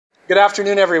Good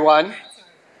afternoon, everyone.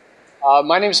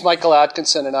 My name is Michael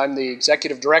Atkinson, and I'm the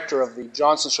Executive Director of the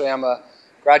Johnson Shoyama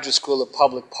Graduate School of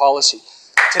Public Policy.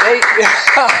 Today,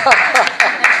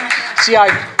 see,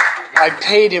 I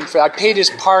paid him I paid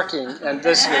his parking and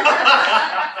visiting.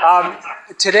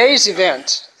 Today's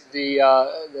event,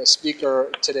 the speaker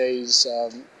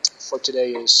for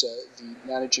today is the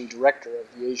Managing Director of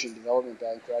the Asian Development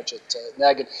Bank, Rajat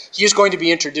M. He is going to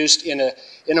be introduced in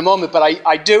a moment, but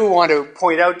I do want to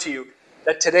point out to you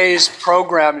that today's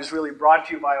program is really brought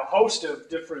to you by a host of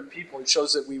different people. It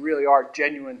shows that we really are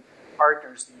genuine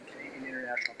partners. The Canadian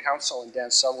International Council, and Dan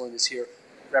Sutherland is here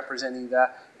representing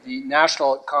that. The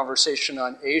National Conversation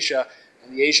on Asia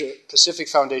and the Asia Pacific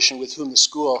Foundation, with whom the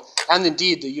school and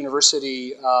indeed the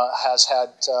university has had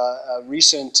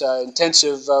recent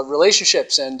intensive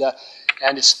relationships, and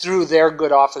it's through their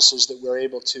good offices that we're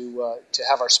able to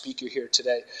have our speaker here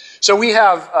today. So we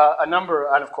have a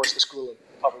number, and of course the School of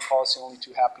Public Policy, only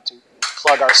too happy to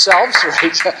plug ourselves,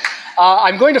 right?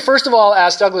 I'm going to first of all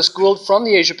ask Douglas Gould from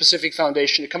the Asia Pacific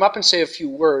Foundation to come up and say a few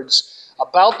words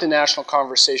about the National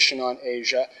Conversation on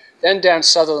Asia. Then Dan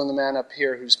Sutherland, the man up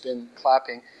here who's been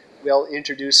clapping, will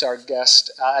introduce our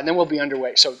guest, and then we'll be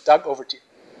underway. So Doug, over to you.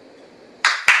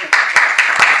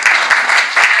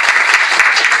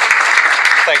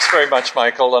 Thanks very much,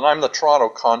 Michael. And I'm the Toronto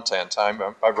content. I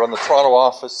run the Toronto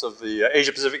office of the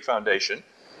Asia Pacific Foundation.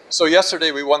 So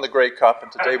yesterday we won the Grey Cup,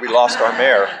 and today we lost our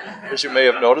mayor. As you may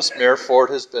have noticed, Mayor Ford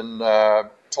has been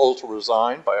told to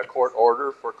resign by a court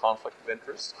order for conflict of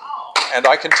interest. And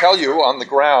I can tell you on the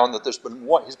ground that he's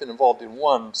been involved in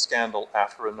one scandal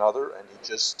after another, and he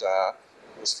just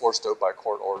was forced out by a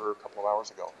court order a couple of hours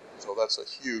ago. So that's a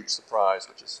huge surprise,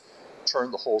 which has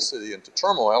turned the whole city into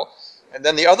turmoil. And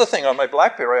then the other thing on my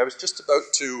BlackBerry, I was just about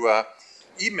to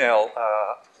email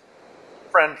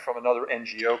friend from another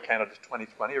NGO, Canada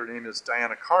 2020. Her name is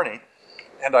Diana Carney.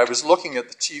 And I was looking at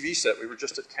the TV set. We were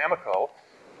just at Cameco.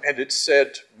 And it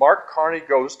said, Mark Carney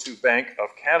goes to Bank of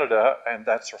Canada, and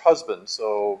that's her husband.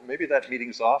 So maybe that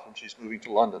meeting's off and she's moving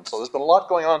to London. So there's been a lot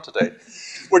going on today.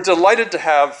 We're delighted to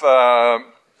have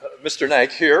Mr.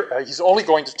 Nag here. He's only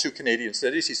going to 2 Canadian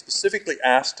cities. He's specifically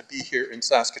asked to be here in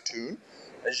Saskatoon.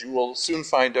 As you will soon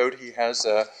find out, he has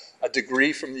a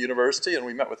degree from the university, and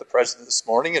we met with the president this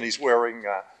morning, and he's wearing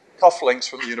cufflinks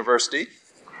from the university.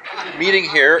 Meeting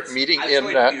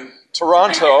in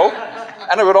Toronto.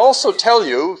 And I would also tell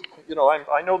you,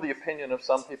 I know the opinion of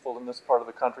some people in this part of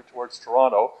the country towards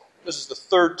Toronto. This is the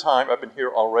 3rd time I've been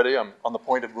here already. I'm on the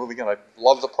point of moving, and I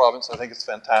love the province. I think it's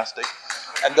fantastic.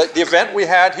 And the event we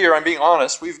had here, I'm being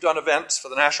honest, we've done events for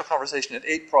the National Conversation in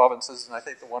 8 provinces, and I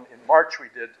think the one in March we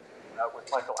did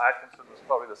with Michael Atkinson was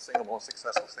probably the single most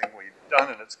successful thing we've done,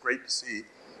 and it's great to see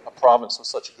a province with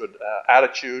such a good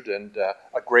attitude and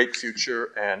a great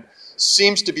future, and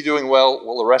seems to be doing well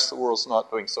while the rest of the world's not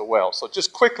doing so well. So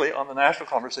just quickly on the National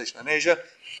Conversation on Asia,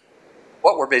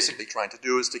 what we're basically trying to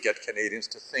do is to get Canadians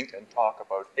to think and talk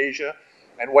about Asia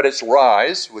and what its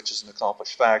rise, which is an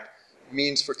accomplished fact,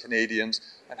 means for Canadians,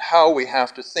 and how we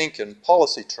have to think in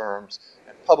policy terms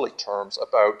and public terms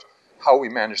about how we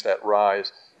manage that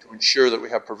rise to ensure that we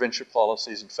have provincial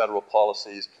policies and federal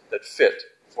policies that fit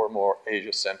for a more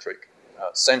Asia-centric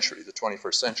century, the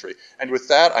 21st century. And with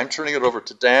that, I'm turning it over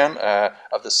to Dan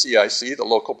of the CIC, the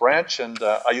local branch, and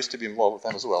I used to be involved with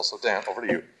them as well. So Dan, over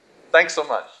to you. Thanks so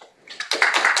much.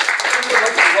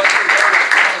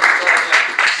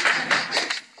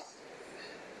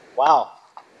 Wow.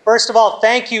 First of all,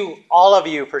 thank you, all of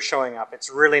you, for showing up.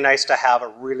 It's really nice to have a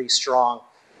really strong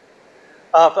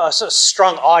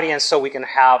audience so we can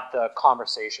have the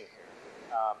conversation here.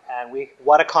 And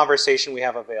what a conversation we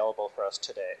have available for us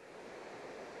today.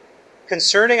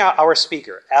 Concerning our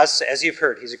speaker, as you've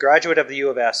heard, he's a graduate of the U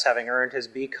of S, having earned his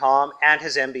BCom and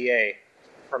his MBA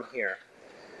from here.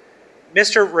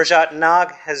 Mr. Rajat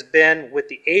Nag has been with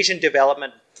the Asian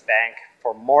Development Bank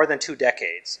for more than 2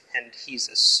 decades, and he's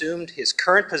assumed his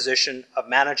current position of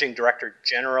Managing Director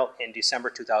General in December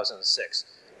 2006,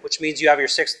 which means you have your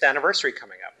 6th anniversary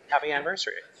coming up. Happy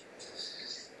anniversary.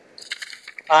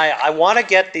 I want to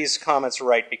get these comments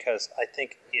right because I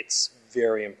think it's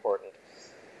very important.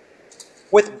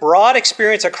 With broad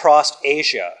experience across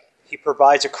Asia, he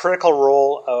provides a critical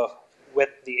role with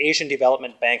the Asian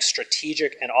Development Bank's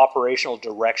strategic and operational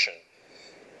direction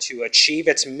to achieve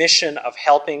its mission of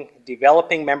helping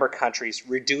developing member countries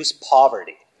reduce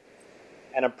poverty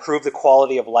and improve the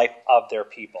quality of life of their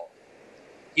people.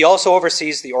 He also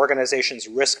oversees the organization's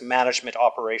risk management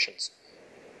operations.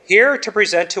 Here to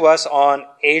present to us on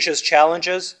Asia's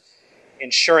challenges,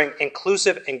 ensuring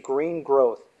inclusive and green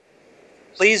growth,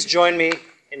 please join me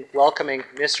in welcoming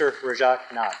Mr. Rajat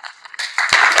Nag.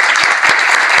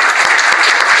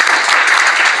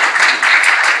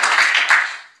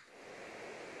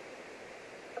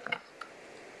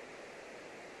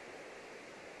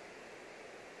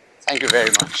 Thank you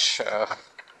very much.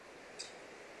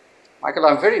 Michael,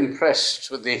 I'm very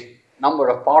impressed with the number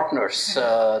of partners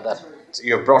that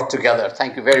you've brought together.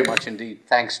 Thank you very much indeed.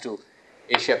 Thanks to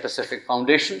Asia Pacific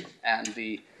Foundation and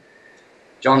the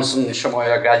Johnson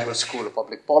Shamoya Graduate School of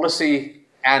Public Policy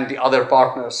and the other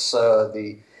partners,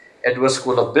 the Edwards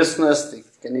School of Business, the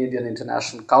Canadian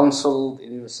International Council, the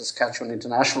University of Saskatchewan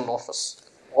International Office,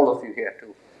 all of you here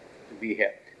to be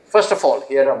here. First of all,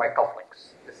 here are my cufflinks.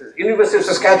 This is University of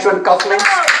Saskatchewan cufflinks.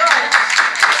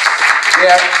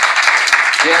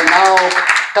 They are now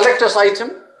collector's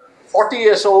item, 40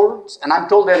 years old, and I'm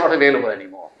told they're not available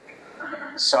anymore.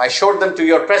 So I showed them to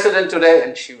your president today,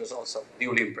 and she was also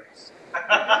duly impressed.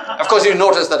 Of course, you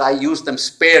notice that I used them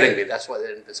sparingly. That's why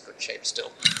they're in this good shape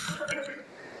still.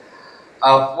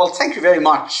 Well, thank you very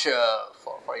much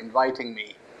for inviting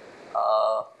me.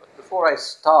 But before I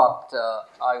start,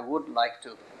 I would like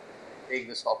to take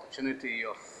this opportunity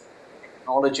of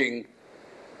acknowledging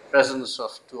the presence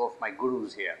of two of my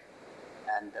gurus here.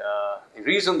 And the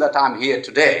reason that I'm here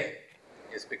today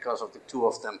is because of the two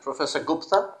of them. Professor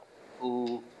Gupta,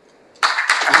 who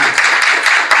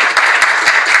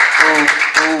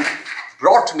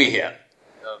brought me here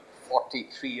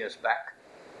 43 years back.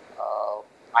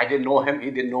 I didn't know him,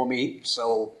 he didn't know me,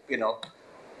 so, you know,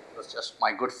 it was just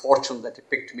my good fortune that he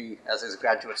picked me as his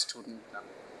graduate student, and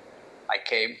I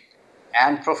came.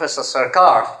 And Professor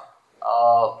Sarkar,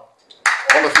 all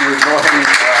of you know him,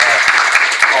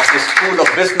 of the School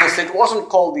of Business. It wasn't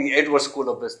called the Edwards School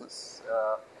of Business,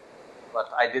 but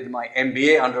I did my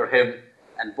MBA under him,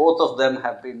 and both of them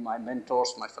have been my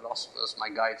mentors, my philosophers, my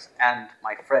guides, and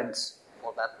my friends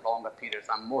for that longer period.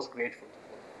 I'm most grateful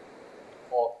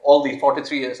for all the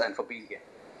 43 years and for being here.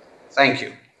 Thank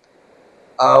you.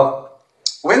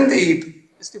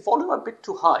 Is the volume a bit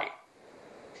too high?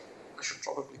 I should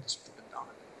probably just put it down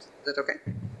a bit. Is that okay?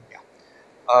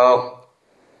 Yeah.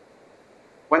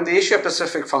 When the Asia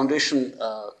Pacific Foundation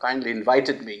kindly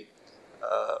invited me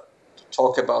to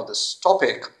talk about this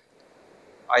topic,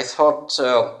 I thought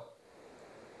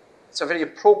it's a very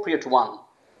appropriate one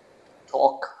to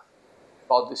talk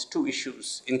about these two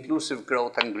issues, inclusive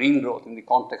growth and green growth in the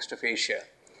context of Asia.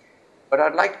 But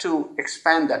I'd like to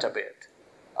expand that a bit.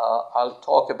 I'll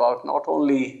talk about not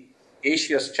only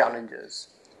Asia's challenges,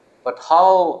 but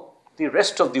how the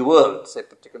rest of the world, say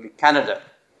particularly Canada,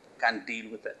 can deal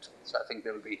with it. So I think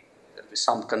there'll be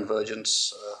some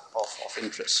convergence of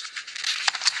interest.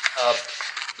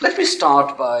 Let me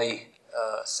start by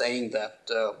saying that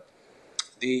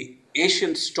the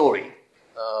Asian story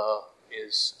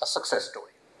is a success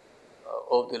story.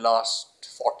 Over the last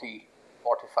 40,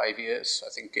 45 years, I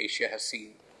think Asia has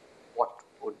seen what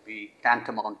would be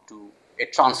tantamount to a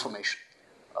transformation.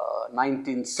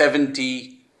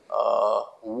 1970,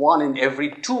 1 in every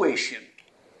 2 Asian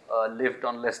lived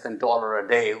on less than $1 a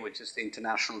day, which is the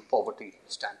international poverty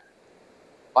standard.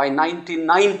 By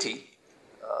 1990,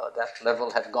 that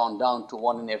level had gone down to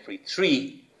 1 in every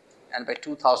 3, and by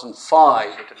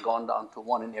 2005, it had gone down to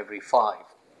 1 in every 5.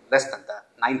 Less than that,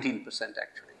 19%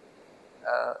 actually.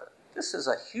 This is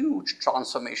a huge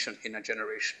transformation in a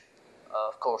generation.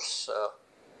 Of course,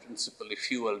 principally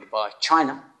fueled by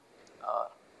China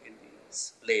in the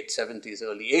late 70s,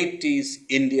 early 80s,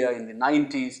 India in the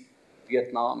 90s,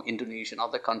 Vietnam, Indonesia, and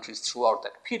other countries throughout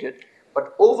that period.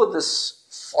 But over this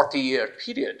 40-year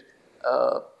period,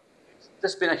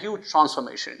 there's been a huge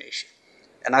transformation in Asia.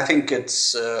 And I think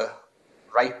it's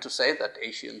right to say that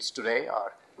Asians today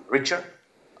are richer,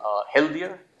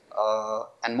 healthier,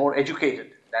 and more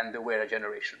educated than they were a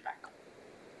generation back.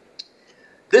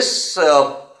 This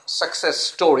success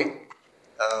story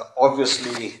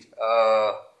obviously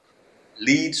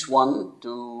leads one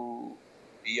to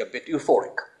be a bit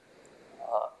euphoric.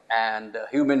 And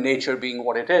human nature being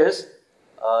what it is,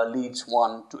 leads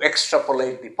one to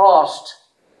extrapolate the past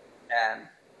and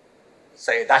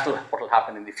say what will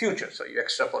happen in the future. So you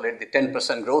extrapolate the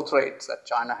 10% growth rates that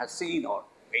China has seen, or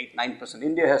 8-9%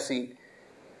 India has seen,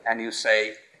 and you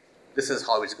say this is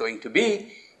how it's going to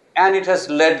be. And it has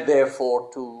led, therefore,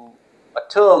 to a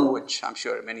term which I'm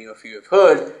sure many of you have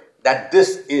heard, that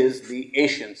this is the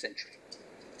Asian century.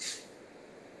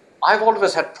 I've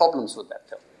always had problems with that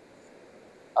term.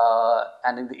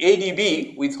 And in the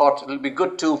ADB, we thought it will be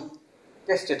good to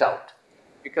test it out,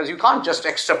 because you can't just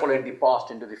extrapolate the past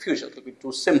into the future. It will be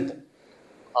too simple.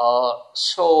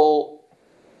 So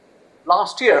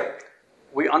last year,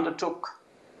 we undertook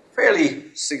a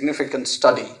fairly significant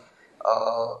study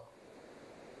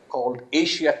called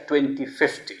Asia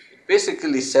 2050. It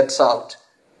basically sets out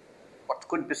what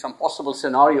could be some possible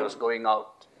scenarios going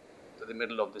out to the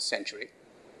middle of this century.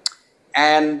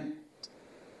 And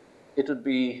it would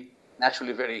be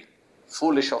naturally very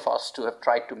foolish of us to have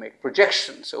tried to make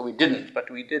projections, so we didn't, but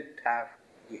we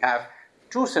have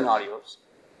two scenarios,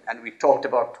 and we talked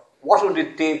about what would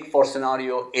it take for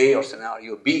scenario A or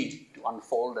scenario B to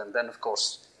unfold, and then, of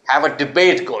course, have a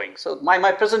debate going. So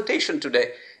my presentation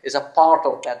today is a part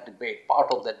of that debate,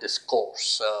 part of that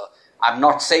discourse. I'm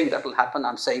not saying that will happen.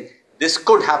 I'm saying this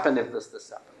could happen if this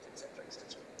happens, etc.,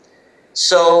 etc.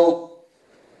 So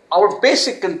our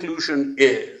basic conclusion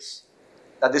is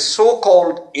that the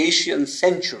so-called Asian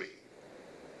century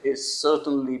is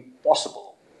certainly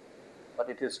possible, but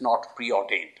it is not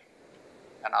preordained.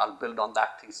 And I'll build on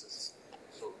that thesis.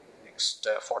 So next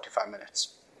 45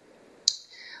 minutes.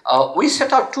 We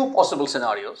set out two possible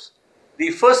scenarios.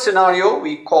 The first scenario,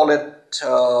 we call it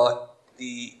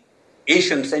the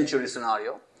Asian century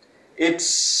scenario.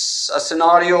 It's a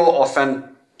scenario of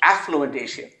an affluent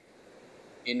Asia,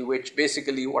 in which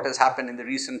basically what has happened in the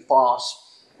recent past,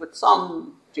 with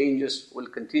some changes, will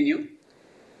continue.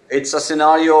 It's a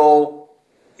scenario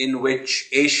in which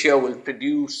Asia will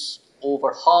produce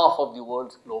over half of the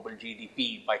world's global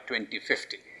GDP by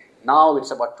 2050. Now it's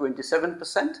about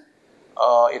 27%.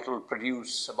 It will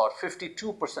produce about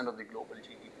 52% of the global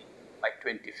GDP by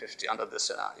 2050 under this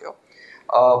scenario.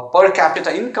 Per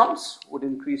capita incomes would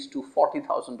increase to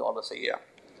 $40,000 a year.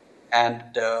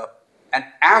 And an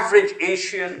average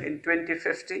Asian in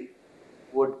 2050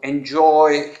 would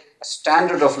enjoy a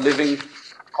standard of living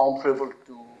comparable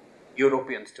to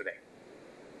Europeans today.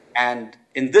 And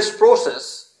in this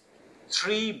process,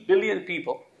 3 billion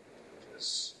people, which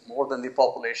is more than the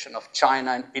population of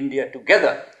China and India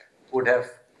together, would have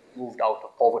moved out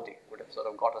of poverty, would have sort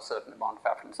of got a certain amount of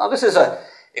affluence. Now, this is an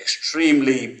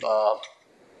extremely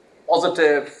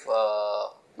positive,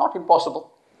 not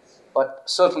impossible, but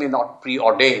certainly not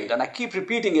preordained. And I keep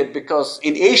repeating it because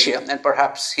in Asia, and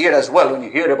perhaps here as well, when you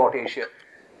hear about Asia,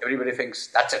 everybody thinks,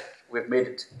 that's it, we've made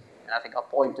it. And I think our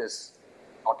point is,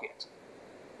 not yet.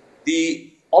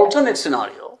 The alternate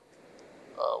scenario,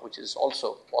 which is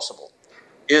also possible,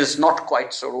 is not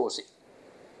quite so rosy.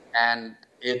 And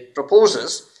it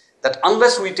proposes that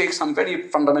unless we take some very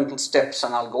fundamental steps,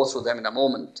 and I'll go through them in a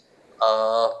moment,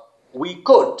 we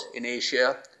could, in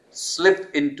Asia,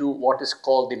 slip into what is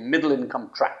called the middle income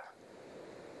trap.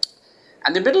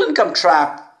 And the middle income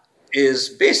trap is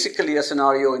basically a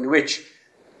scenario in which,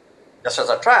 just as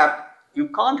a trap, you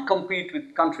can't compete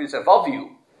with countries above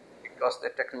you because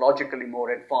they're technologically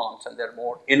more advanced and they're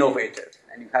more innovative,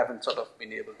 and you haven't sort of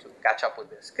been able to catch up with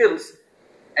their skills.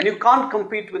 And you can't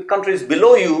compete with countries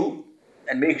below you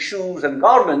and make shoes and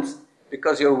garments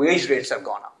because your wage rates have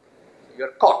gone up.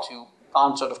 You're caught. You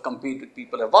can't sort of compete with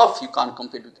people above, you can't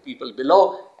compete with people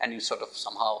below, and you sort of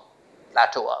somehow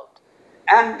plateau out.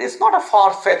 And it's not a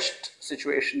far-fetched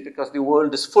situation because the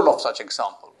world is full of such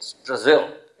examples. Brazil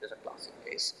is a classic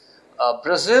case.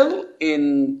 Brazil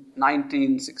in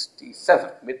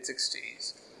 1967,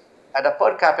 mid-60s, had a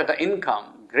per capita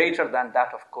income greater than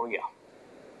that of Korea.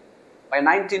 By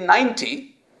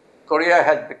 1990, Korea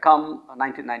had become,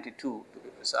 1992 to be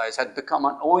precise, had become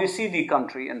an OECD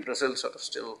country, and Brazil sort of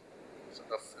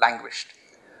languished.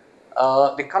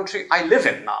 The country I live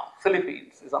in now,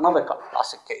 Philippines, is another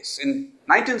classic case. In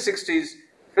 1960s,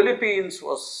 Philippines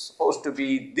was supposed to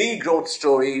be the growth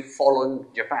story following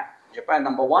Japan. Japan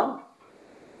number one,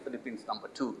 Philippines number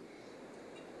two.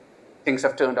 Things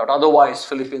have turned out otherwise.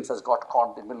 Philippines has got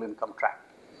caught in the middle income trap.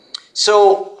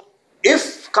 So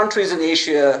if countries in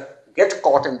Asia get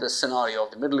caught in this scenario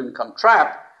of the middle income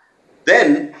trap,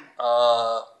 then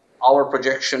our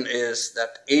projection is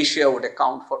that Asia would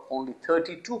account for only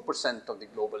 32% of the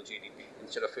global GDP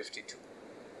instead of 52%.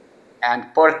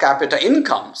 And per capita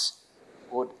incomes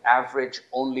would average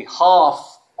only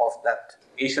half of that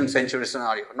Asian century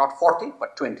scenario, not $40,000,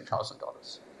 but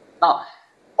 $20,000. Now,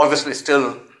 obviously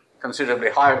still considerably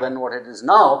higher than what it is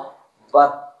now,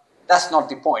 but that's not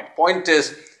the point. Point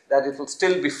is that it will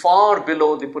still be far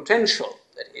below the potential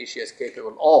that Asia is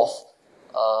capable of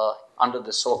under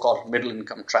the so-called middle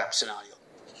income trap scenario.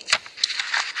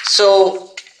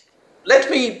 So let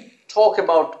me talk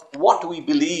about what we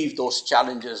believe those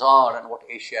challenges are and what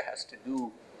Asia has to do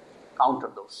to counter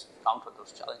those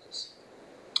challenges.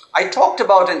 I talked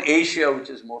about an Asia which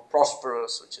is more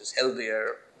prosperous, which is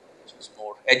healthier, which is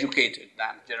more educated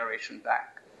than generation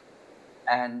back.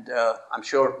 And I'm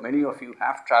sure many of you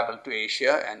have traveled to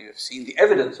Asia and you have seen the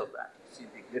evidence of that. You've seen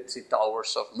the glitzy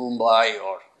towers of Mumbai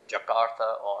or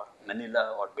Jakarta or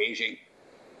Manila or Beijing.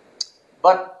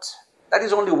 But that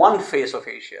is only one face of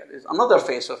Asia. There is another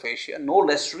face of Asia, no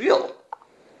less real,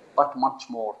 but much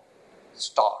more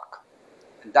stark.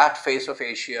 And that face of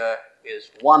Asia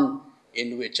is one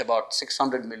in which about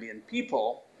 600 million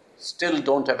people still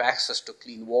don't have access to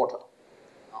clean water.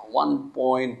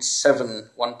 1.7,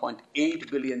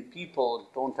 1.8 billion people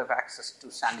don't have access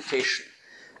to sanitation.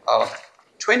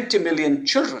 20 million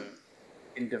children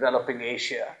in developing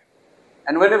Asia.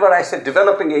 And whenever I say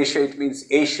developing Asia, it means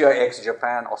Asia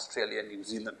ex-Japan, Australia, New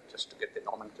Zealand, just to get the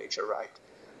nomenclature right.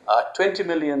 20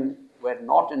 million were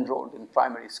not enrolled in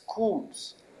primary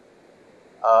schools.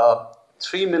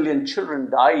 3 million children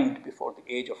died before the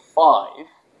age of 5.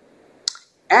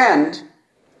 And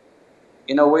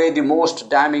in a way, the most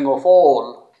damning of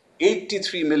all,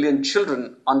 83 million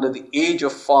children under the age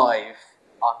of 5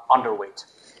 are underweight.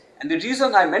 And the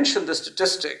reason I mention this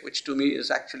statistic, which to me is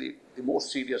actually the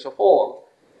most serious of all,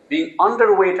 being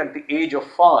underweight at the age of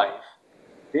 5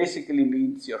 basically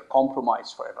means you're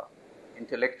compromised forever,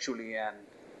 intellectually and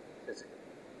physically,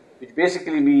 which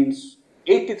basically means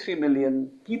 83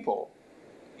 million people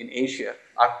in Asia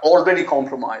are already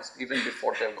compromised even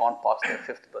before they've gone past their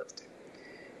 5th birthday.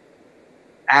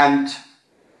 And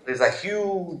there's a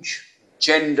huge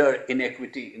gender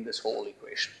inequity in this whole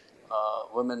equation.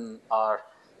 Women are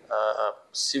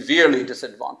severely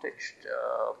disadvantaged.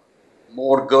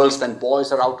 More girls than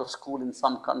boys are out of school in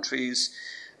some countries.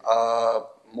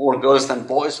 More girls than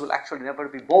boys will actually never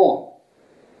be born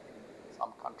in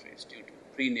some countries due to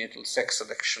prenatal sex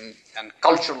selection and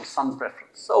cultural son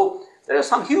preference. So there are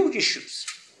some huge issues.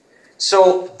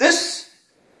 So this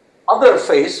other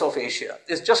face of Asia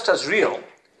is just as real.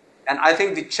 And I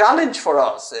think the challenge for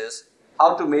us is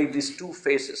how to make these two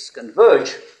faces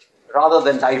converge rather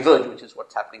than diverge, which is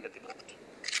what's happening at the moment.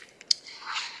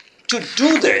 To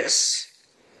do this,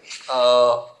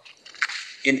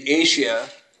 in Asia,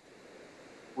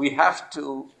 we have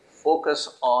to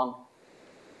focus on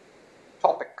the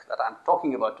topic that I'm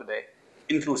talking about today,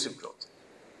 inclusive growth.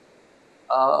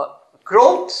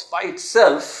 Growth by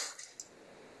itself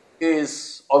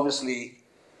is obviously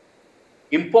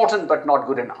important but not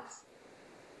good enough.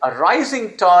 A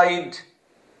rising tide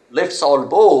lifts all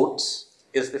boats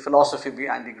is the philosophy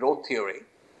behind the growth theory.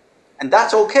 And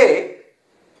that's okay,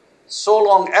 so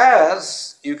long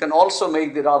as you can also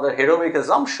make the rather heroic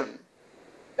assumption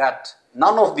that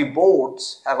none of the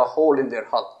boats have a hole in their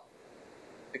hull.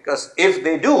 Because if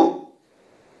they do,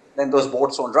 then those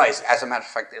boats won't rise. As a matter of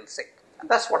fact, they'll sink. And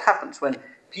that's what happens when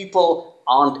people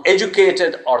aren't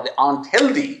educated or they aren't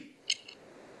healthy.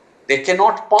 They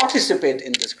cannot participate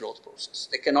in this growth process.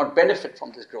 They cannot benefit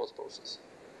from this growth process.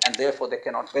 And therefore, they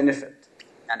cannot benefit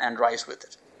and rise with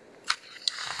it.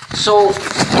 So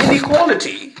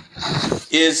inequality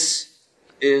is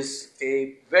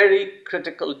a very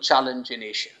critical challenge in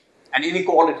Asia. And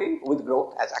inequality with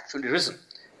growth has actually risen.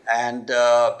 And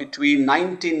between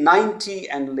 1990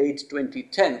 and late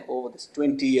 2010, over this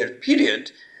 20-year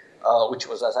period, which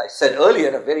was, as I said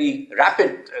earlier, a very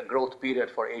rapid growth period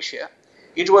for Asia,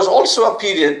 it was also a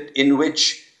period in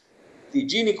which the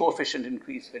Gini coefficient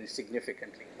increased very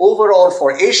significantly. Overall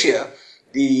for Asia,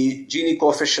 the Gini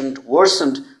coefficient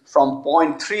worsened from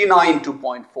 0.39 to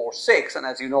 0.46, and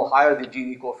as you know, higher the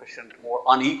Gini coefficient, more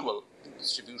unequal the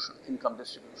distribution, income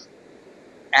distribution.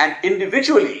 And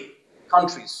individually,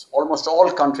 countries, almost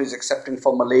all countries excepting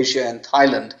for Malaysia and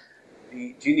Thailand,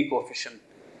 the Gini coefficient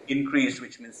increased,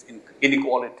 which means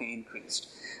inequality increased.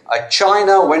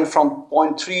 China went from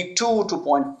 0.32 to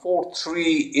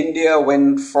 0.43. India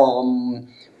went from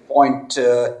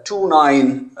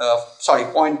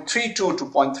 0.32 to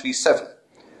 0.37.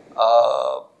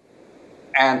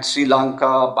 And Sri Lanka,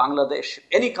 Bangladesh,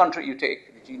 any country you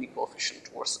take, the Gini coefficient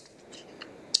worsened.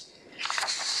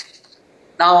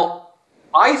 Now,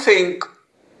 I think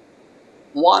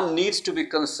one needs to be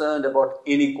concerned about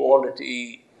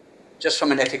inequality just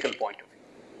from an ethical point of view.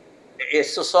 A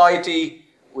society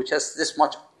which has this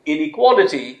much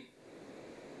inequality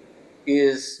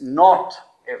is not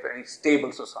a very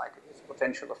stable society. There's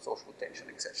potential of social tension,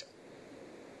 etc.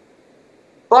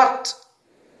 But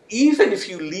even if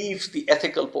you leave the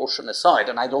ethical portion aside,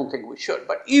 and I don't think we should,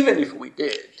 but even if we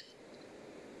did,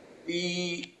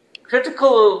 the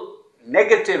critical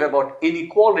negative about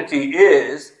inequality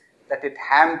is that it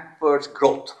hampers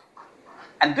growth.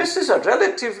 And this is a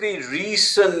relatively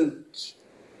recent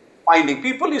finding.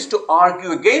 People used to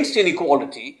argue against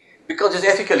inequality because it's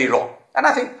ethically wrong. And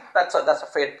I think that's a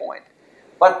fair point.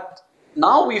 But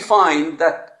now we find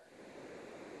that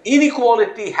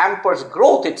inequality hampers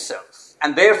growth itself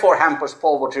and therefore hampers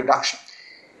poverty reduction.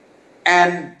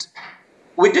 And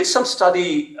we did some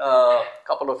study a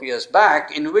couple of years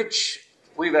back in which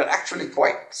we were actually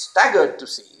quite staggered to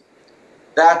see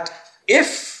that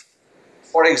if,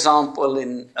 for example,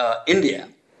 in India,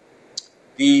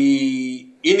 the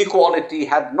inequality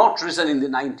had not risen in the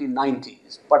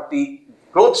 1990s, but the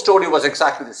growth story was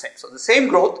exactly the same. So the same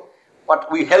growth, but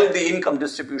we held the income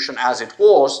distribution as it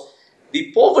was, the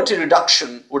poverty reduction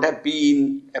would have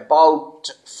been about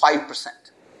 5%.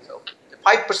 So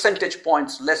 5 percentage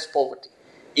points less poverty.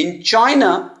 In China,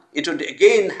 it would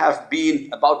again have been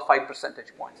about 5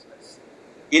 percentage points less.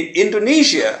 In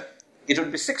Indonesia, it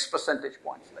would be 6 percentage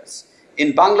points less.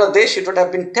 In Bangladesh, it would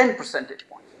have been 10 percentage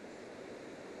points less.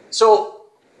 So,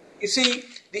 you see,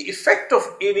 the effect of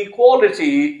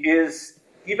inequality is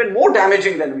even more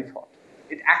damaging than we thought.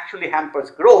 It actually hampers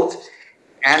growth.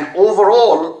 And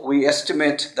overall, we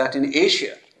estimate that in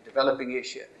Asia, developing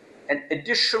Asia, an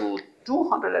additional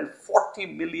 240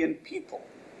 million people,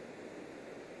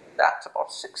 that's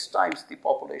about 6 times the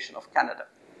population of Canada,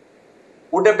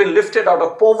 would have been lifted out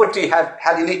of poverty had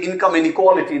income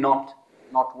inequality not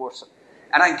worsened.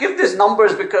 And I give these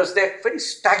numbers because they're very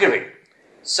staggering.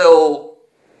 So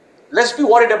let's be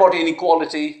worried about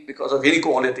inequality because of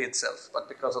inequality itself, but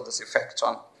because of this effect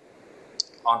on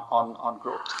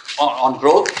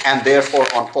growth and therefore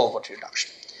on poverty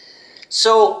reduction.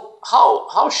 So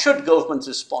how should governments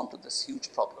respond to this huge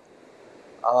problem?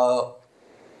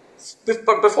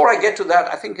 But before I get to that,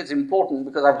 I think it's important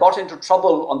because I've got into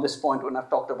trouble on this point when I've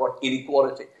talked about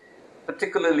inequality,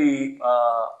 particularly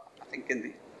I think in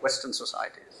the Western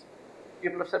societies.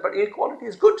 People have said, but inequality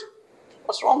is good.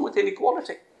 What's wrong with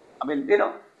inequality? I mean,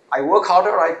 I work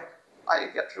harder, I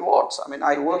get rewards. I mean,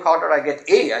 I work harder, I get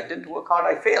A. I didn't work hard,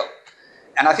 I fail.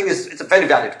 And I think it's a very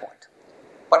valid point.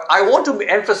 But I want to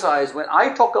emphasize when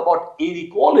I talk about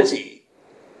inequality,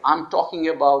 I'm talking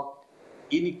about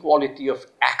inequality of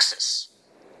access.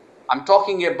 I'm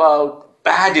talking about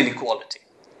bad inequality.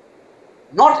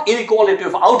 Not inequality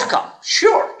of outcome.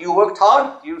 Sure, you worked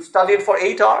hard, you studied for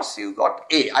 8 hours, you got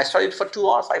A. I studied for 2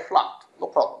 hours, I flunked. No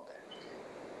problem there.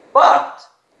 But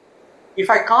if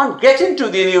I can't get into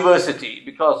the university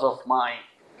because of my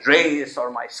race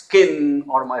or my skin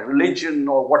or my religion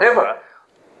or whatever,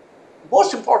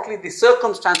 most importantly, the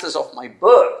circumstances of my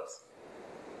birth,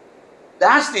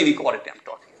 that's the inequality I'm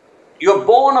talking about. You're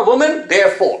born a woman,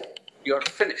 therefore, you're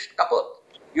finished, couple.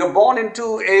 You're born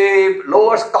into a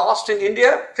lower caste in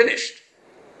India, finished.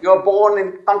 You're born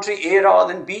in country A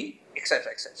rather than B,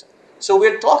 etc., etc. So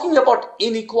we're talking about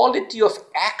inequality of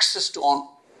access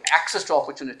to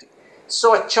opportunity.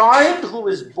 So a child who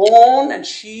is born and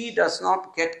she does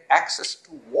not get access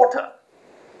to water,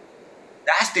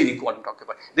 that's the inequality I'm talking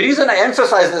about. The reason I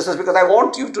emphasize this is because I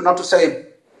want you to not to say,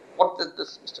 what did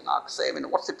this Mr. Nag say? I mean,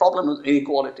 what's the problem with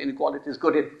inequality? Inequality is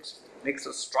good, it makes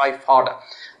us strive harder.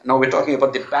 Now we're talking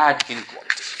about the bad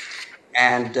inequality.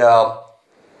 And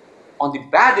on the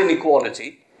bad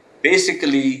inequality,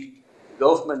 basically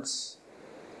governments,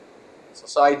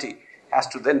 society has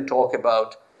to then talk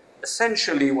about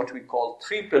essentially what we call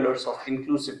 3 pillars of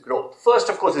inclusive growth. First,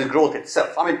 of course, is growth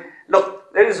itself. I mean,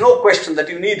 look, there is no question that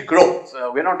you need growth.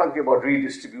 We're not talking about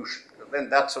redistribution. Then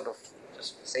that's sort of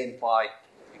just the same pie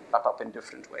being cut up in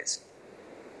different ways.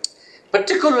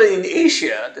 Particularly in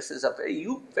Asia, this is a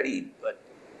very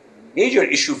major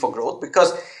issue for growth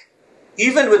because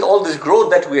even with all this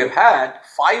growth that we have had,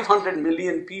 500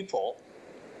 million people,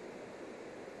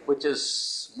 which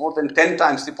is more than 10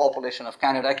 times the population of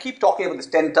Canada. I keep talking about this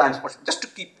 10 times, but just to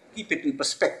keep it in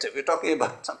perspective, we're talking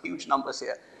about some huge numbers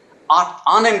here, are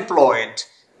unemployed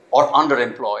or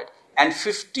underemployed. And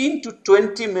 15 to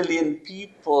 20 million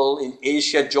people in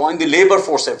Asia join the labor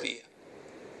force every year.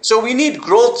 So we need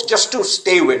growth just to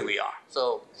stay where we are.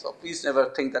 So please never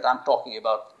think that I'm talking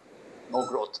about no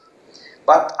growth.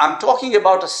 But I'm talking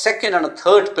about a second and a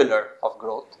third pillar of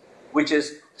growth, which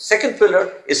is, second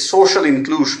pillar is social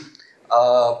inclusion.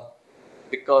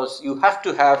 Because you have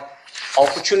to have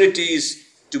opportunities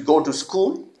to go to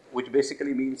school, which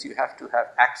basically means you have to have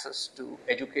access to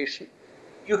education.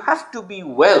 You have to be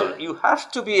well. You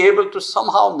have to be able to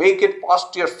somehow make it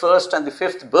past your 1st and the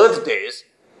 5th birthdays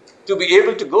to be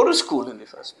able to go to school in the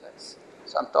first place.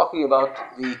 So I'm talking about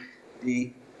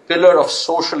the pillar of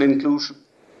social inclusion.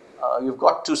 You've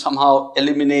got to somehow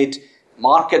eliminate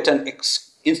market and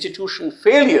institution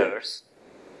failures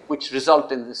which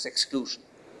result in this exclusion.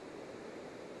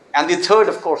 And the third,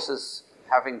 of course, is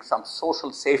having some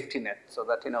social safety net so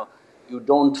that, you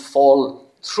don't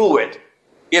fall through it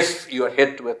if you're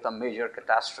hit with a major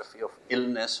catastrophe of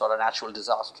illness or a natural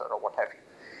disaster or what have you.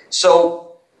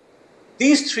 So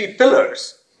these 3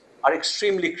 pillars are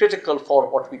extremely critical for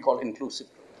what we call inclusive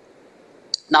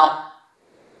growth. Now,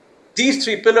 these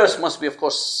 3 pillars must be, of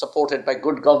course, supported by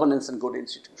good governance and good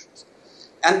institutions.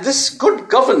 And this good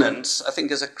governance, I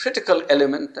think, is a critical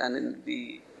element. And in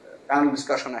the panel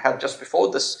discussion I had just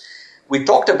before this, we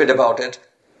talked a bit about it.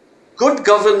 Good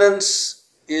governance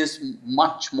is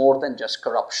much more than just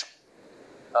corruption.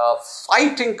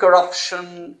 fighting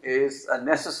corruption is a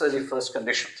necessary first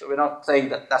condition. So we're not saying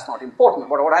that that's not important,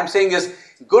 but what I'm saying is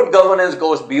good governance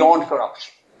goes beyond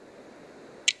corruption.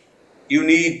 You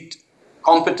need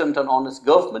competent and honest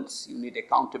governments, you need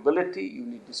accountability, you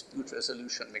need dispute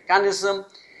resolution mechanism,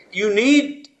 you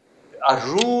need a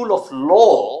rule of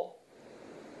law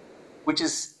which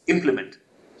is implemented.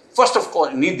 First of all,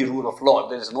 you need the rule of law. If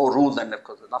there is no rule, then of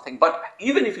course there's nothing. But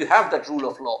even if you have that rule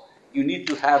of law, you need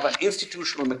to have an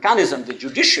institutional mechanism, the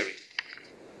judiciary,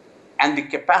 and the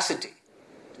capacity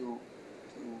to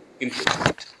implement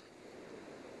it.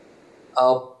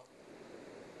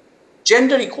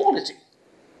 Gender equality.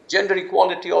 Gender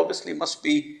equality obviously must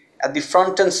be at the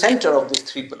front and center of these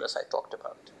three pillars I talked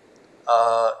about.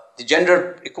 The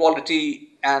gender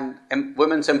equality and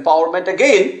women's empowerment,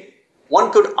 again, one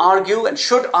could argue and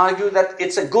should argue that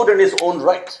it's a good in its own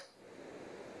right.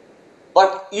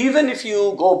 But even if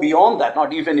you go beyond that,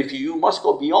 not even if you must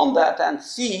go beyond that and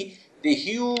see the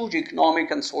huge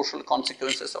economic and social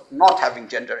consequences of not having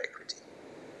gender equity.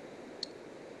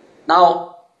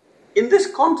 Now, in this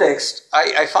context,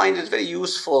 I find it very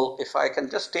useful if I can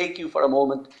just take you for a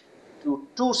moment to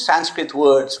two Sanskrit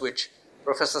words which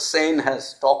Professor Sen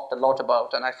has talked a lot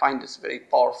about, and I find this very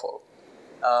powerful.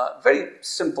 Very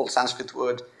simple Sanskrit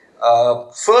word.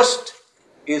 First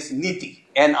is niti,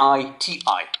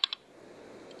 N-I-T-I.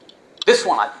 This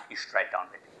one I think you should write down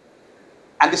maybe.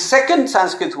 And the second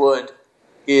Sanskrit word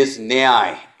is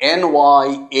nyaya,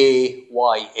 N-Y-A-Y-A.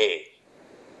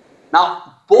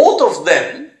 Now, both of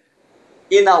them,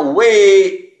 in a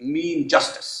way, mean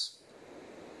justice.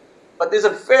 But there's a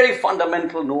very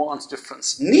fundamental nuance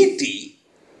difference. Niti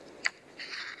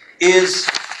is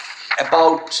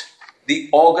about the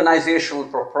organizational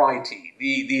propriety,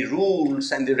 the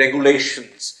rules and the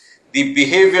regulations, the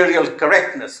behavioral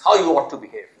correctness, how you ought to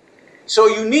behave. So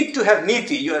you need to have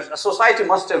niti. A society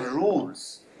must have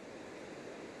rules.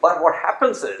 But what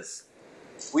happens is,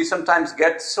 we sometimes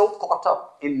get so caught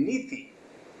up in niti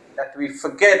that we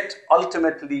forget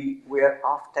ultimately we're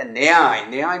after nyaya.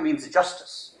 Nyaya means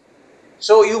justice.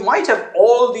 So you might have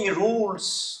all the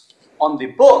rules on the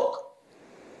book,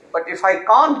 but if I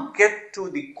can't get to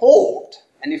the court,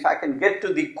 and if I can get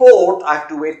to the court, I have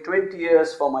to wait 20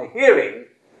 years for my hearing,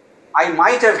 I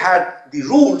might have had the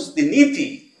rules, the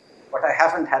niti, but I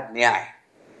haven't had nyaya.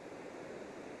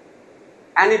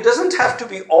 And it doesn't have to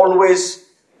be always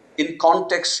in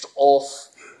context of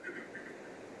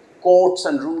courts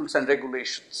and rules and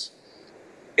regulations.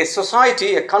 A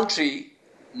society, a country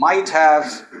might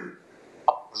have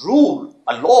a rule,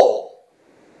 a law,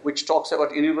 which talks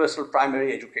about universal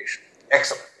primary education.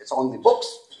 Excellent. It's on the books,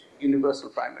 universal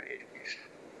primary education.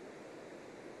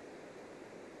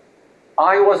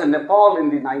 I was in Nepal in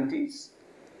the 90s,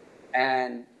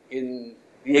 and in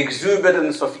the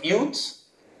exuberance of youth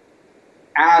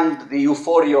and the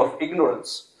euphoria of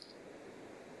ignorance,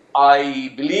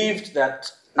 I believed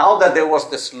that now that there was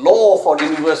this law for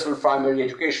universal primary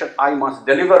education, I must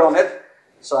deliver on it.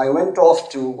 So I went off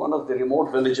to one of the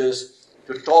remote villages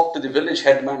to talk to the village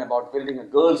headman about building a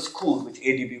girls' school which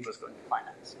ADB was going to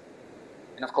finance.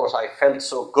 And of course, I felt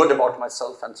so good about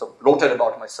myself and so bloated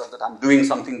about myself that I'm doing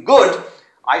something good.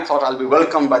 I thought I'll be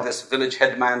welcomed by this village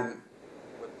headman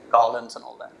with garlands and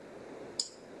all that.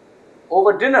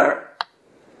 Over dinner,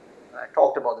 I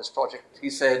talked about this project. He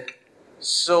said,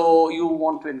 "So you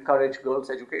want to encourage girls'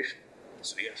 education?" I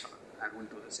said, "Yes, I will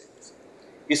do the same."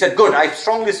 He said, "Good, I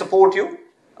strongly support you.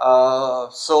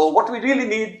 So what we really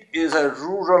need is a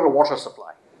rural water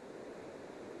supply."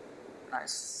 I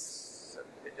said,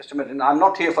 "Just a minute, I'm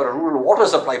not here for a rural water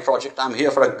supply project, I'm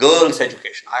here for a girls'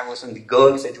 education." I was in the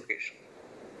girls' education.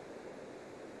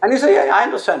 And he said, "Yeah, I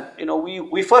understand. You know,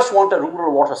 we first want a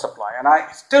rural water supply," and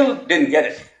I still didn't get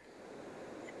it.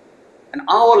 An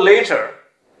hour later,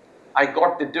 I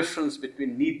got the difference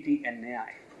between niti and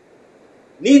nyaya.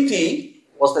 Niti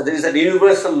was that there is a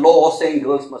universal law saying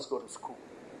girls must go to school.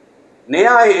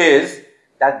 Nyaya is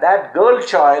that that girl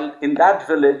child in that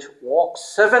village walks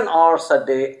 7 hours a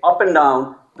day up and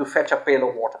down to fetch a pail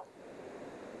of water.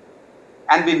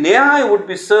 And the nyaya would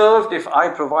be served if I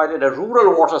provided a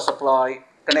rural water supply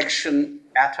connection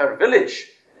at her village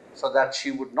so that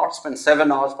she would not spend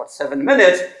 7 hours but 7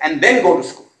 minutes and then go to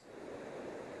school.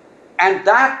 And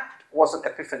that was an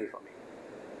epiphany for me.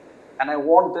 And I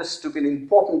want this to be an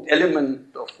important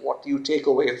element of what you take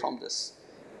away from this.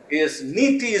 Is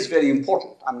niti is very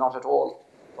important. I'm not at all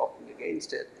talking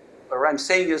against it. But what I'm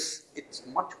saying is it's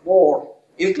much more,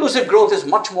 inclusive growth is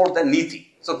much more than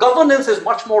niti. So governance is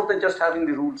much more than just having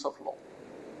the rules of law.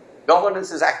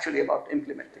 Governance is actually about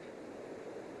implementing.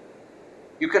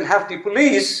 You can have the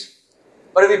police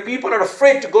But if the people are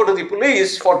afraid to go to the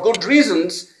police for good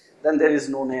reasons, then there is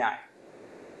no nyaya.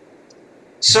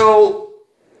 So,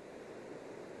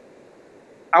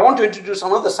 I want to introduce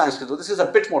another science to do. This is a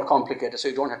bit more complicated, so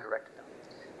you don't have to write it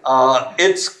down.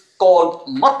 It's called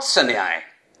Matsya Nyaya.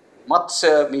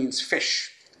 Matsya means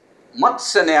fish.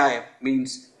 Matsya Nyaya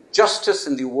means justice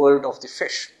in the world of the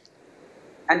fish.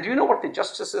 And do you know what the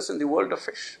justice is in the world of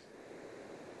fish?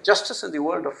 Justice in the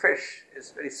world of fish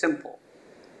is very simple.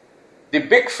 The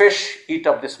big fish eat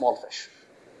up the small fish.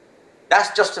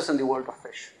 That's justice in the world of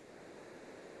fish.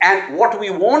 And what we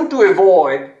want to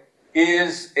avoid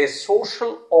is a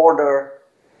social order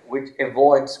which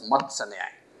avoids Matsya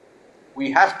Nyaya.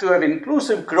 We have to have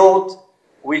inclusive growth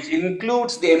which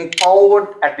includes the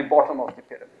empowered at the bottom of the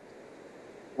pyramid,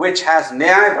 which has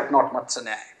Nyaya but not Matsya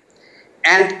Nyaya.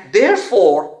 And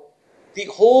therefore, the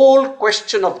whole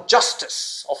question of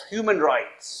justice, of human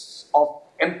rights, of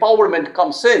empowerment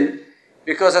comes in,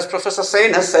 because as Professor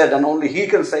Sen has said, and only he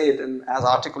can say it in as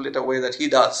articulate a way that he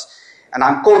does, and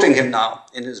I'm quoting him now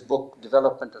in his book,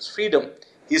 Development as Freedom,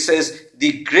 he says,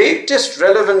 the greatest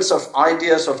relevance of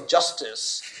ideas of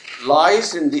justice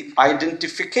lies in the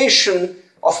identification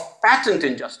of patent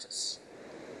injustice,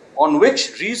 on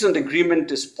which reasoned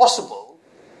agreement is possible,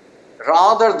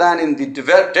 rather than in the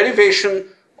derivation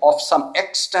of some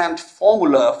extant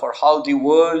formula for how the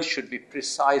world should be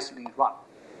precisely run.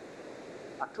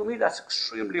 Now, to me, that's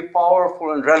extremely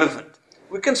powerful and relevant.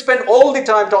 We can spend all the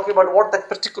time talking about what that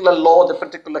particular law, the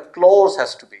particular clause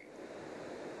has to be.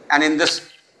 And in this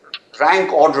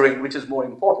rank ordering, which is more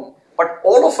important, but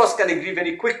all of us can agree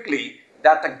very quickly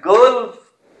that a girl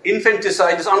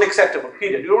infanticide is unacceptable,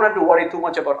 period. You don't have to worry too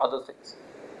much about other things.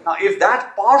 Now, if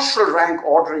that partial rank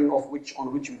ordering on which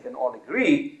we can all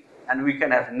agree, and we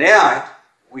can have nyaya,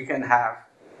 we can have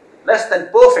less than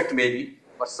perfect maybe,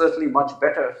 but certainly much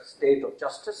better state of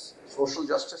justice, social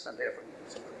justice, and therefore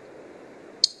inclusive.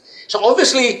 So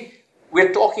obviously,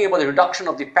 we're talking about the reduction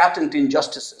of the patent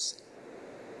injustices.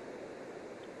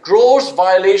 Gross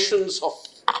violations of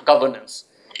governance.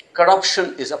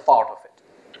 Corruption is a part of it.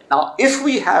 Now, if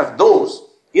we have those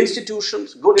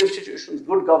institutions, good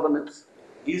governance,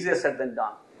 easier said than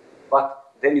done, but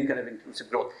then you can have inclusive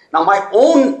growth. Now, my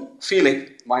own feeling,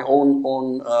 my own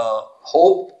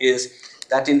hope is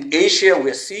that in Asia,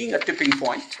 we're seeing a tipping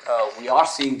point. We are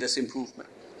seeing this improvement,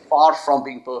 far from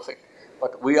being perfect.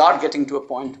 But we are getting to a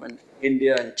point when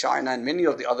India and China and many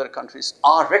of the other countries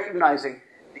are recognizing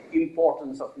the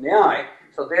importance of nyaya.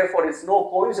 So therefore, it's no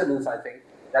coincidence, I think,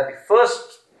 that the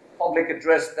first public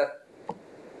address that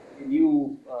the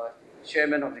new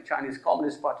chairman of the Chinese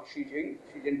Communist Party, Xi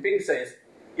Jinping, says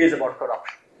is about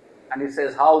corruption. And he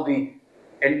says how the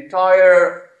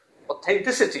entire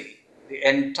authenticity, the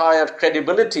entire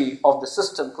credibility of the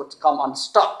system could come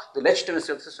unstuck, the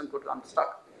legitimacy of the system could come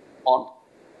unstuck on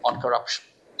corruption.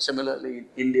 Similarly, in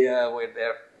India, where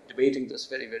they're debating this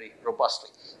very, very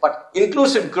robustly. But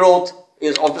inclusive growth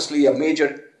is obviously a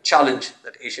major challenge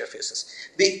that Asia faces.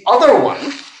 The other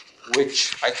one,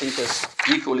 which I think is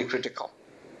equally critical,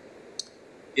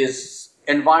 is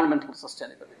environmental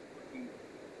sustainability.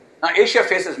 Now, Asia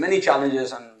faces many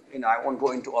challenges, and I won't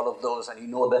go into all of those, and you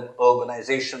know them: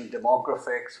 urbanization,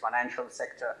 demographics, financial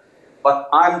sector. But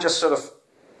I'm just sort of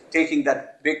taking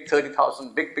that big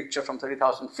picture from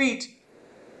 30,000 feet,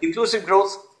 inclusive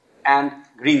growth and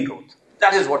green growth.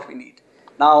 That is what we need.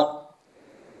 Now,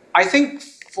 I think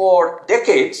for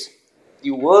decades,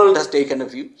 the world has taken a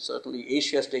view, certainly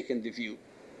Asia has taken the view,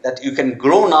 that you can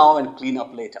grow now and clean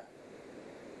up later.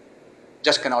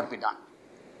 Just cannot be done.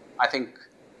 I think,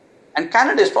 and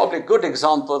Canada is probably a good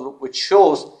example which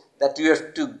shows that you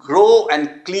have to grow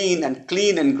and clean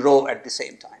and grow at the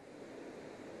same time.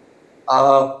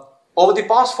 Over the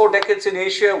past 4 decades in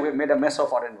Asia, we've made a mess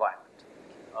of our environment.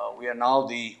 We are now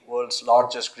the world's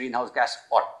largest greenhouse gas,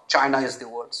 or China is the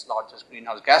world's largest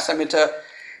greenhouse gas emitter.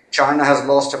 China has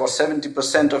lost about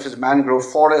 70% of its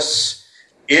mangrove forests.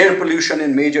 Air pollution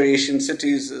in major Asian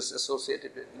cities is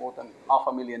associated with more than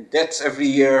 500,000 deaths every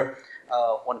year.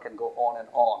 One can go on and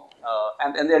on.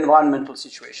 And the environmental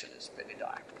situation is very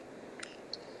dire.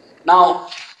 Now,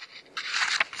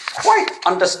 quite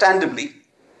understandably,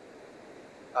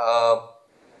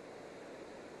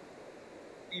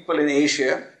 people in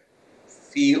Asia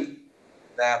feel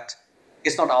that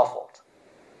it's not our fault.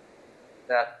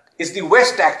 That it's the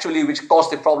West actually which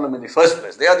caused the problem in the first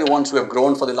place. They are the ones who have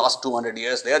grown for the last 200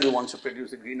 years. They are the ones who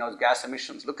produce the greenhouse gas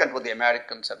emissions. Look at what the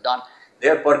Americans have done.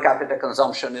 Their per capita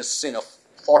consumption is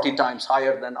 40 times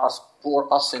higher than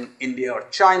for us in India or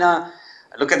China.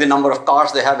 Look at the number of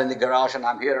cars they have in the garage, and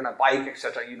I'm here on a bike,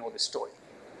 etc. You know the story.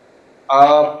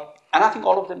 And I think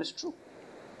all of them is true.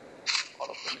 All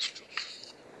of them is true.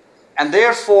 And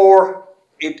therefore,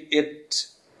 it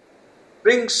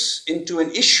brings into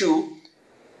an issue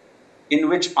in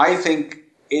which I think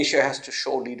Asia has to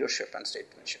show leadership and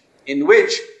statesmanship, in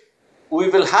which we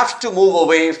will have to move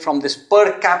away from this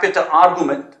per capita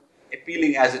argument,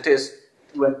 appealing as it is,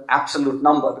 to an absolute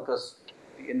number, because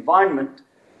the environment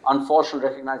unfortunately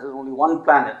recognizes only one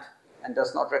planet and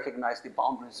does not recognize the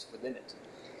boundaries within it.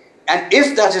 And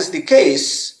if that is the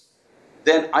case,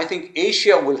 then I think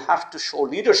Asia will have to show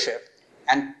leadership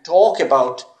and talk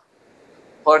about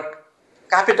per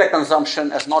capita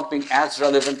consumption as not being as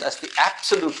relevant as the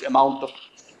absolute amount of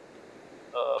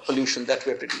pollution that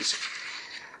we're producing.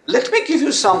 Let me give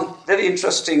you some very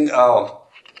interesting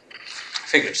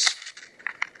figures.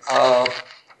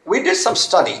 We did some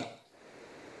study,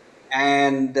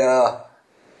 and last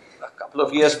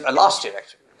year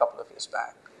actually, a couple of years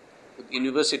back, with the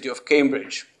University of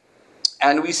Cambridge,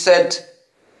 and we said,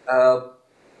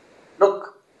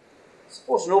 look,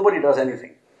 suppose nobody does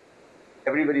anything.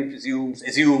 Everybody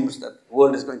assumes that the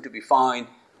world is going to be fine.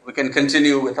 We can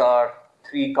continue with our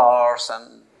 3 cars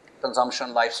and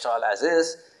consumption lifestyle as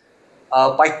is.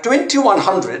 By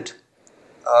 2100,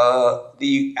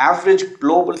 the average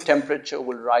global temperature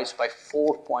will rise by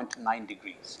 4.9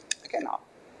 degrees. Again,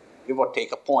 give or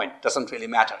take a point, doesn't really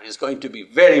matter. It's going to be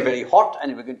very, very hot,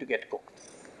 and we're going to get cooked.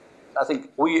 I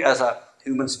think we as a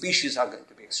human species are going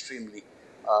to be extremely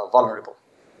vulnerable.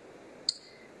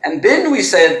 And then we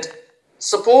said,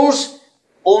 suppose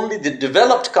only the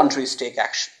developed countries take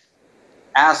action,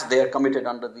 as they're committed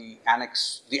under the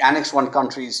Annex 1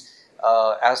 countries,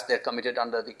 as they're committed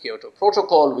under the Kyoto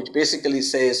Protocol, which basically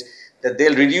says that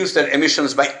they'll reduce their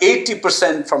emissions by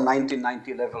 80% from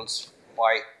 1990 levels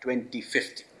by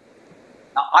 2050.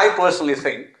 Now, I personally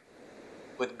think,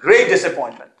 with great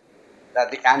disappointment, that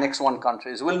the Annex 1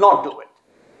 countries will not do it.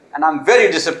 And I'm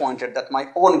very disappointed that my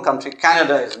own country,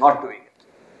 Canada, is not doing it.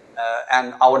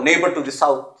 And our neighbor to the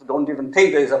south don't even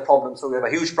think there is a problem, so we have a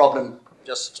huge problem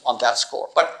just on that score.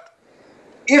 But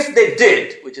if they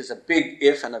did, which is a big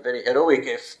if and a very heroic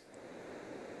if,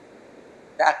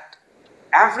 that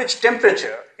average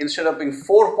temperature, instead of being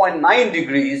 4.9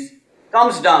 degrees,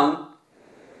 comes down,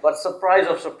 but surprise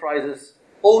of surprises,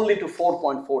 only to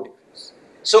 4.4 degrees.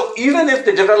 So even if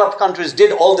the developed countries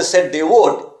did all they said they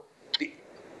would, the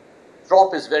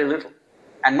drop is very little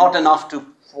and not enough to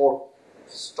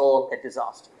forestall a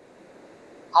disaster.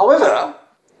 However,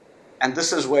 and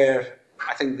this is where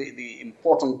I think the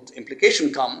important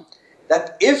implication comes,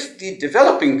 that if the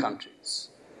developing countries,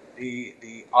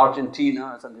 the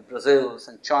Argentinas and the Brazils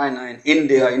and China and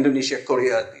India, Indonesia,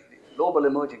 Korea, the global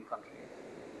emerging countries,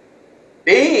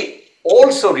 they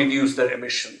also reduce their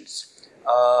emissions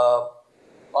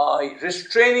by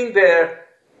restraining their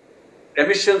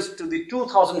emissions to the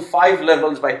 2005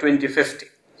 levels by 2050.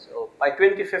 So by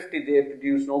 2050, they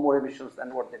produce no more emissions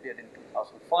than what they did in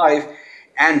 2005,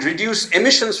 and reduce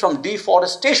emissions from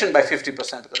deforestation by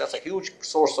 50%, because that's a huge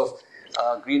source of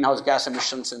greenhouse gas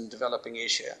emissions in developing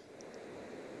Asia.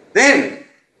 Then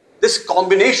this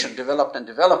combination, developed and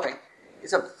developing,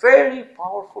 is a very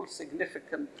powerful,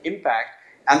 significant impact,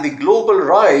 and the global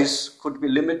rise could be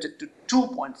limited to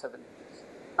 2.7 degrees.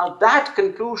 Now that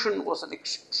conclusion was an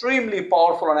extremely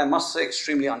powerful, and I must say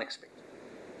extremely unexpected,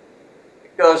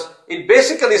 because it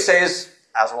basically says,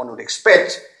 as one would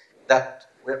expect, that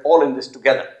we're all in this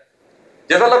together.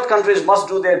 Developed countries must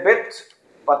do their bit,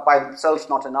 but by themselves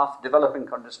not enough. Developing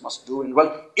countries must do. And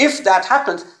well, if that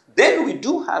happens, then we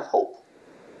do have hope.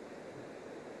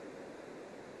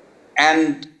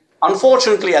 And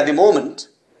unfortunately, at the moment,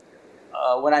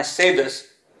 when I say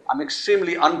this, I'm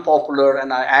extremely unpopular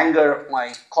and I anger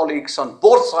my colleagues on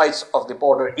both sides of the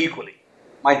border equally.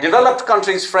 My developed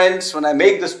countries' friends, when I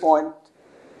make this point,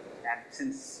 and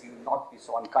since you will not be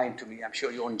so unkind to me, I'm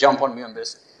sure you won't jump on me on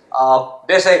this,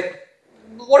 they say,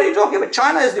 what are you talking about?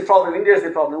 China is the problem, India is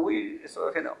the problem, we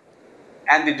sort of,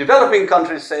 And the developing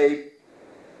countries say,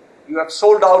 you have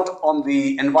sold out on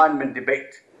the environment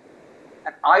debate.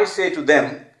 And I say to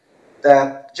them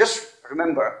that just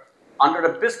remember, under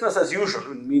a business as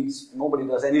usual, it means nobody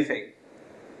does anything,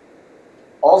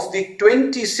 of the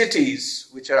 20 cities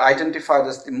which are identified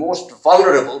as the most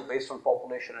vulnerable based on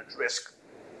population at risk,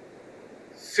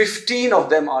 15 of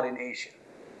them are in Asia.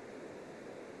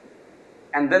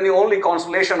 And then the only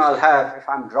consolation I'll have if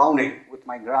I'm drowning with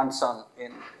my grandson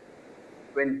in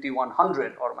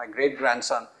 2100 or my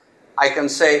great-grandson, I can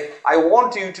say, I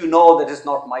want you to know that it's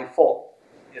not my fault.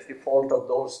 It's the fault of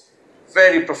those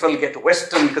very profligate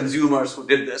Western consumers who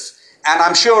did this. And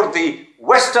I'm sure the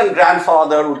Western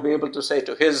grandfather would be able to say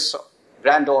to his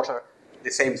granddaughter the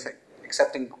same thing,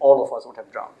 excepting all of us would have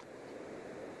drowned.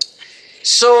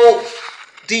 So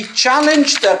the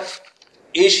challenge that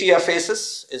Asia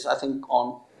faces is, I think,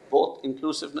 on both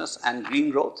inclusiveness and green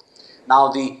growth.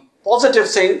 Now, the positive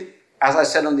thing, as I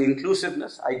said on the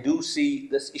inclusiveness, I do see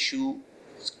this issue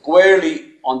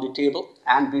squarely on the table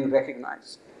and being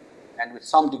recognized, and with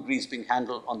some degrees being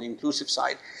handled on the inclusive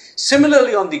side.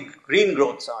 Similarly, on the green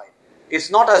growth side, it's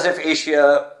not as if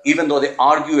Asia, even though they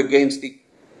argue against the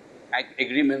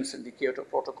agreements in the Kyoto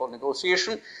Protocol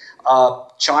negotiation,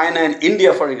 China and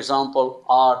India, for example,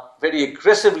 are very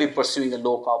aggressively pursuing a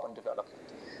low-carbon development.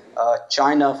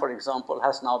 China, for example,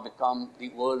 has now become the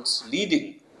world's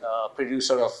leading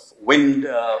producer of wind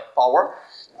power,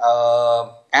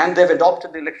 and they've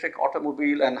adopted the electric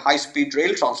automobile and high-speed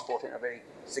rail transport in a very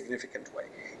significant way.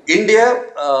 India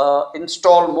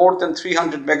installed more than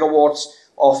 300 megawatts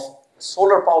of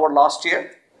solar power last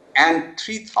year and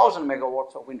 3,000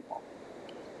 megawatts of wind power.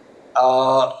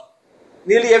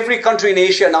 Nearly every country in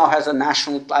Asia now has a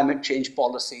national climate change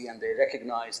policy, and they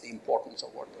recognize the importance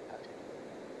of what they have.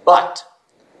 But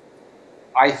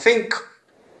I think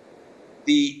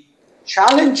the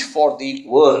challenge for the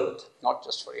world, not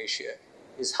just for Asia,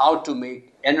 is how to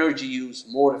make energy use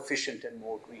more efficient and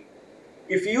more green.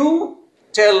 If you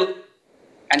tell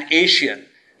an Asian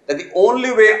that the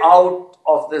only way out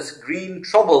of this green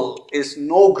trouble is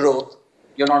no growth,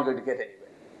 you're not going to get anywhere.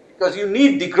 Because you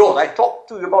need the growth. I talked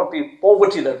to you about the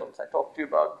poverty levels. I talked to you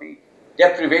about the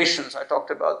deprivations. I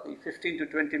talked about the 15 to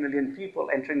 20 million people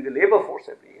entering the labor force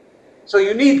every year. So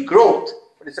you need growth,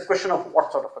 but it's a question of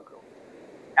what sort of a growth.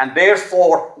 And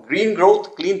therefore, green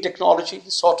growth, clean technology,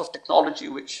 the sort of technology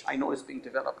which I know is being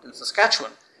developed in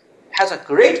Saskatchewan, has a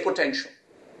great potential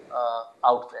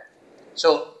out there.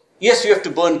 So yes, you have to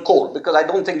burn coal, because I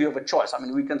don't think you have a choice. I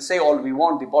mean, we can say all we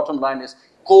want. The bottom line is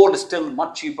coal is still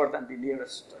much cheaper than the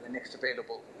next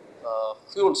available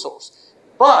fuel source.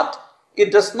 But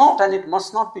it does not, and it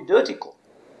must not be dirty coal.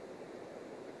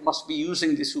 It must be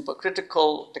using the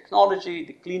supercritical technology,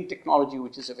 the clean technology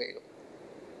which is available.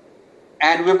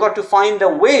 And we've got to find a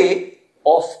way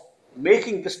of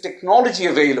making this technology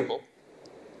available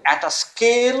at a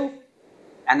scale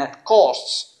and at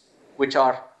costs which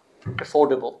are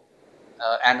affordable.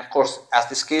 And of course, as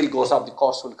the scale goes up, the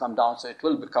cost will come down, so it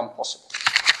will become possible.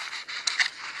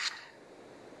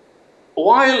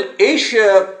 While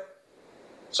Asia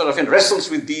sort of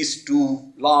wrestles with these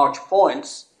two large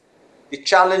points, the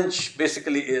challenge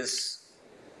basically is,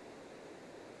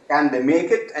 can they make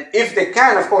it? And if they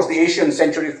can, of course, the Asian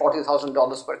century,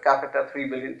 $40,000 per capita, 3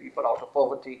 billion people out of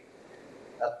poverty,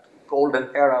 that golden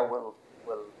era will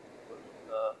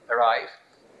arrive.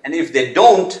 And if they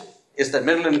don't, is the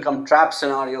middle income trap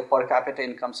scenario, per capita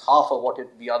income's half of what it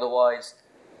would be otherwise,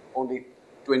 only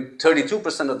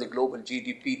 32% of the global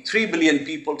GDP, 3 billion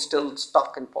people still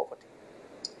stuck in poverty.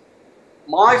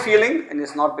 My feeling, and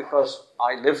it's not because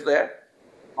I live there,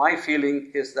 my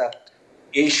feeling is that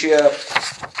Asia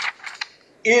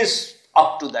is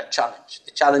up to that challenge.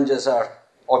 The challenges are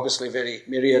obviously very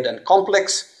myriad and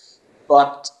complex,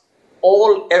 but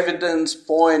all evidence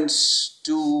points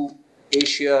to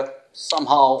Asia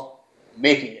somehow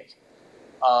making it.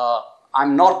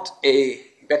 I'm not a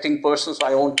betting person, so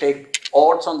I won't take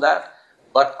odds on that,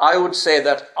 but I would say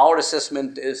that our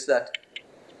assessment is that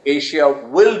Asia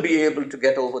will be able to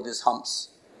get over these humps,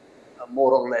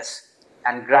 more or less,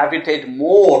 and gravitate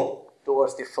more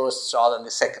towards the first rather than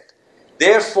the second.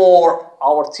 Therefore,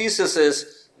 our thesis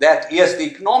is that, yes, the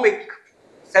economic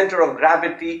center of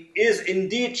gravity is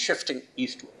indeed shifting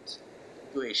eastwards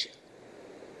to Asia.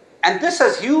 And this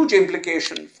has huge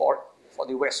implication for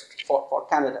the West, for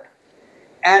Canada.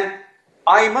 And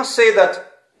I must say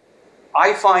that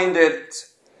I find it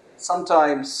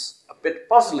sometimes a bit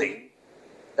puzzling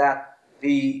that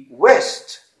the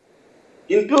West,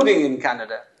 including in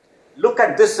Canada, look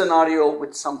at this scenario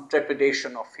with some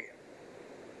trepidation or fear.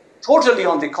 Totally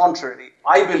on the contrary,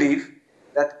 I believe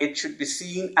that it should be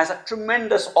seen as a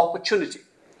tremendous opportunity,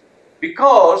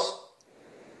 because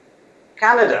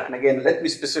Canada, and again, let me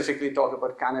specifically talk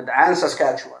about Canada and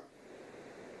Saskatchewan,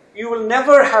 you will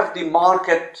never have the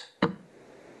market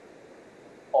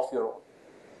of your own.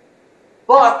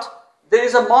 But there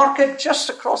is a market just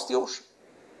across the ocean.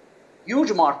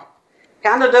 Huge market.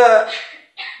 Canada,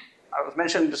 I was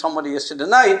mentioning to somebody yesterday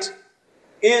night,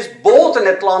 is both an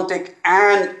Atlantic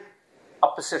and a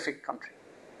Pacific country.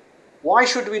 Why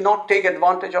should we not take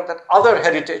advantage of that other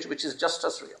heritage which is just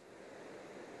as real?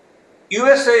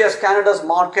 USA as Canada's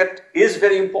market is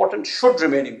very important, should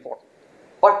remain important.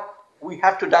 But we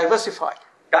have to diversify.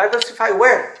 Diversify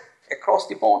where? Across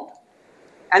the pond.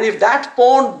 And if that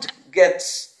pond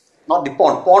gets, not the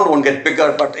pond won't get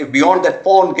bigger, but if beyond that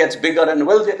pond gets bigger and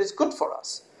wealthier, it's good for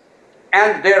us.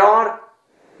 And there are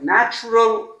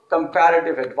natural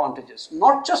comparative advantages,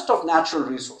 not just of natural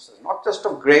resources, not just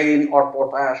of grain or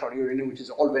potash or uranium, which is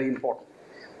all very important,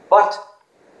 but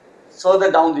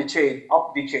further down the chain,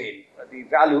 up the chain, the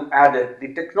value added,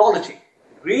 the technology,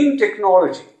 green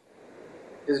technology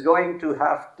is going to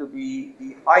have to be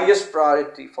the highest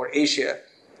priority for Asia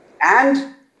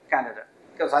and Canada,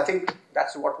 because I think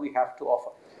that's what we have to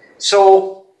offer.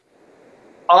 So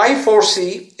I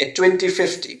foresee a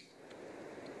 2050,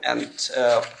 and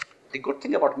the good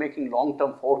thing about making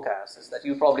long-term forecasts is that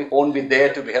you probably won't be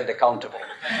there to be held accountable.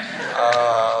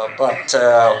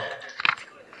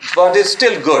 But it's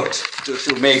still good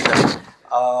to make them.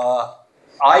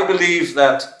 I believe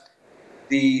that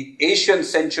the Asian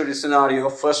century scenario,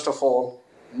 first of all,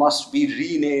 must be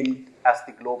renamed as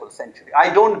the global century. I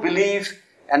don't believe,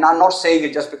 and I'm not saying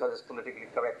it just because it's politically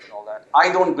correct and all that,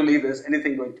 I don't believe there's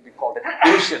anything going to be called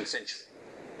an Asian century.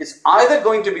 It's either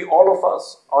going to be all of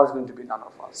us or it's going to be none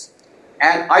of us.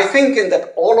 And I think in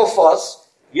that all of us,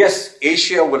 yes,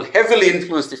 Asia will heavily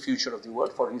influence the future of the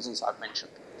world for reasons I've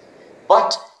mentioned.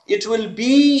 But it will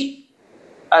be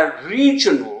a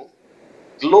regional,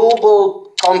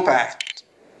 global compact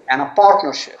and a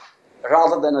partnership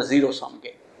rather than a zero-sum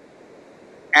game.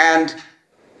 And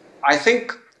I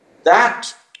think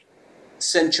that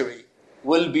century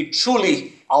will be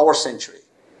truly our century,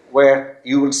 where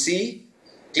you will see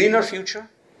cleaner future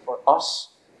for us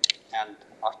and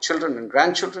our children and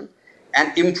grandchildren,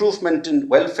 and improvement in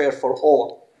welfare for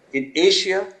all in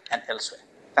Asia and elsewhere.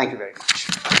 Thank you very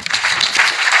much.